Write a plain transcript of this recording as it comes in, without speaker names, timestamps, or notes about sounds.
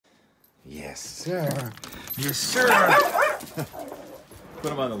Yes, sir. Yes, sir.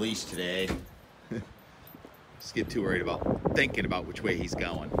 Put him on the leash today. Just get too worried about thinking about which way he's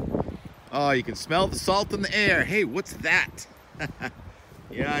going. Oh, you can smell the salt in the air. Hey, what's that?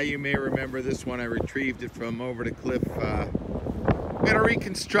 Yeah, you may remember this one. I retrieved it from over the cliff. I'm gonna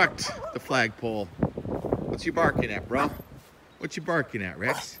reconstruct the flagpole. What's you barking at, bro? What you barking at,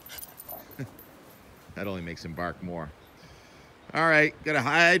 Rex? That only makes him bark more. All right, gotta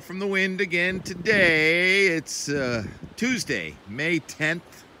hide from the wind again today. It's Tuesday, May 10th.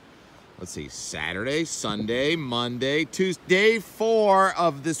 Let's see, Saturday, Sunday, Monday, Tuesday, day 4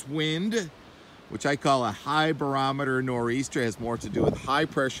 of this wind, which I call a high barometer nor'easter. It has more to do with high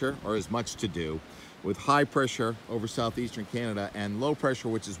pressure, or as much to do with high pressure over southeastern Canada, and low pressure,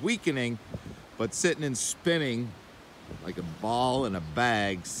 which is weakening, but sitting and spinning like a ball in a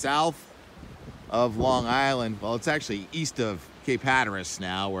bag south of Long Island. Well, it's actually east of Cape Hatteras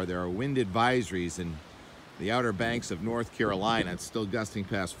now, where there are wind advisories in the outer banks of North Carolina. It's still gusting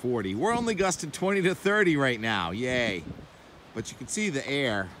past 40. We're only gusting 20 to 30 right now, yay. But you can see the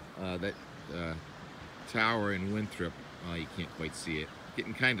air, that tower in Winthrop, well, you can't quite see it,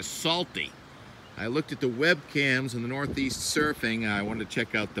 getting kind of salty. I looked at the webcams in the Northeast surfing. I wanted to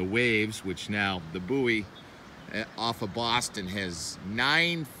check out the waves, which now the buoy off of Boston has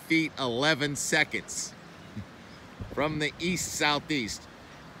 9 feet 11 seconds from the east-southeast.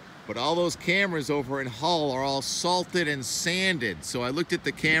 But all those cameras over in Hull are all salted and sanded. So I looked at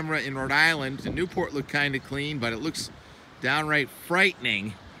the camera in Rhode Island, and Newport looked kind of clean, but it looks downright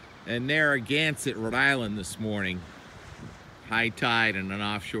frightening in Narragansett, Rhode Island this morning. High tide and an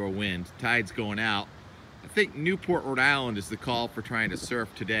offshore wind. Tide's going out. I think Newport, Rhode Island is the call for trying to surf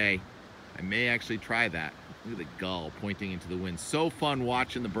today. I may actually try that. Look at the gull pointing into the wind. So fun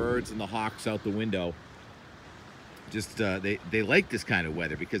watching the birds and the hawks out the window. Just they like this kind of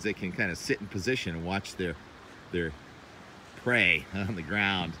weather because they can kind of sit in position and watch their prey on the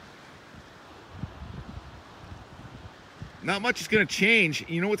ground. Not much is going to change.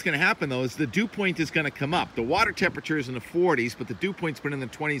 You know what's going to happen though is the dew point is going to come up. The water temperature is in the 40s, but the dew point's been in the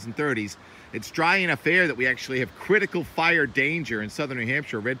 20s and 30s. It's dry enough air that we actually have critical fire danger in southern New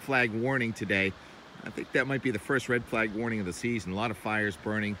Hampshire. Red flag warning today. I think that might be the first red flag warning of the season. A lot of fires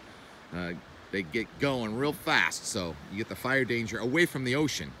burning. They get going real fast, so you get the fire danger away from the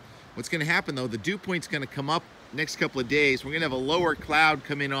ocean. What's going to happen though, the dew point's going to come up next couple of days. We're going to have a lower cloud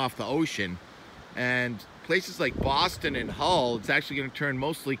come in off the ocean, and places like Boston and Hull, it's actually going to turn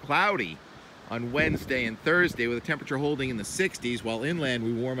mostly cloudy on Wednesday and Thursday, with a temperature holding in the 60s, while inland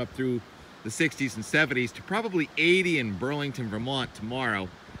we warm up through the 60s and 70s to probably 80 in Burlington, Vermont tomorrow.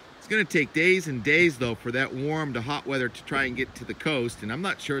 It's going to take days and days, though, for that warm to hot weather to try and get to the coast, and I'm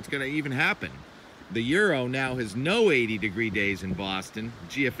not sure it's going to even happen. The Euro now has no 80-degree days in Boston.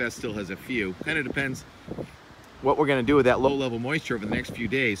 GFS still has a few. Kind of depends what we're going to do with that low-level moisture over the next few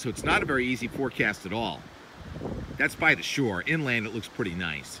days, so it's not a very easy forecast at all. That's by the shore. Inland, it looks pretty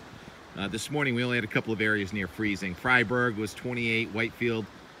nice. This morning, we only had a couple of areas near freezing. Freiburg was 28, Whitefield,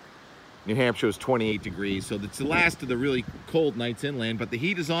 New Hampshire was 28 degrees, so it's the last of the really cold nights inland, but the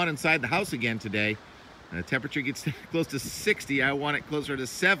heat is on inside the house again today, and the temperature gets close to 60. I want it closer to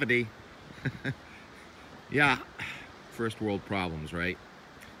 70. Yeah, first world problems, right?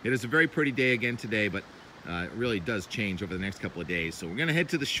 It is a very pretty day again today, but it really does change over the next couple of days. So we're going to head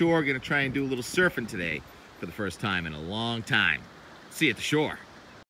to the shore, going to try and do a little surfing today for the first time in a long time. See you at the shore.